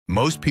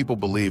Most people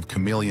believe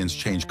chameleons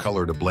change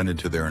color to blend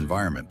into their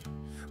environment,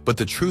 but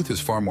the truth is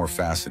far more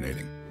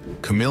fascinating.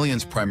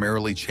 Chameleons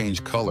primarily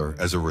change color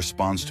as a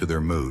response to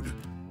their mood,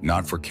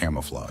 not for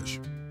camouflage.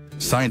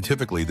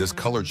 Scientifically, this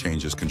color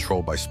change is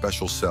controlled by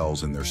special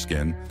cells in their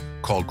skin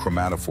called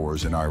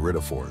chromatophores and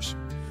iridophores.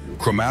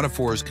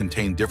 Chromatophores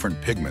contain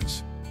different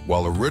pigments,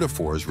 while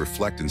iridophores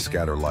reflect and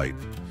scatter light.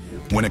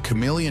 When a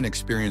chameleon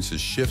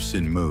experiences shifts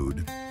in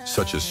mood,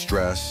 such as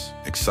stress,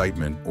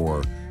 excitement,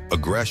 or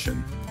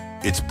aggression,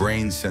 its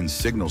brain sends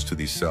signals to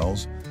these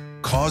cells,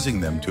 causing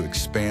them to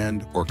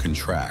expand or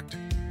contract.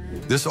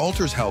 This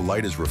alters how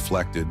light is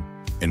reflected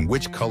and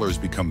which colors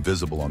become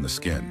visible on the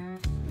skin.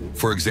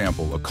 For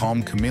example, a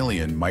calm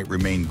chameleon might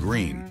remain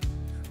green,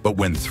 but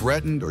when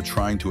threatened or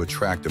trying to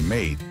attract a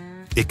mate,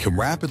 it can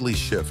rapidly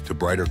shift to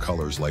brighter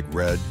colors like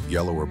red,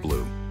 yellow, or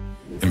blue.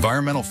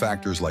 Environmental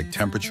factors like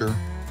temperature,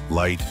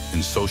 light,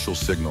 and social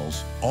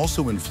signals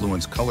also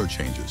influence color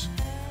changes,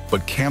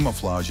 but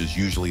camouflage is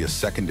usually a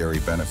secondary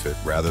benefit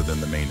rather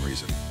than the main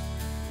reason.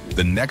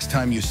 The next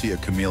time you see a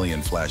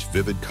chameleon flash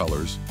vivid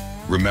colors,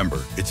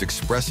 remember, it's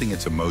expressing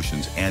its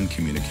emotions and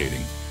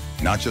communicating,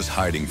 not just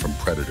hiding from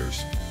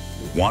predators.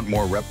 Want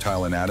more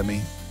reptile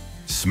anatomy?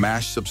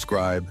 Smash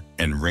subscribe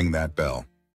and ring that bell.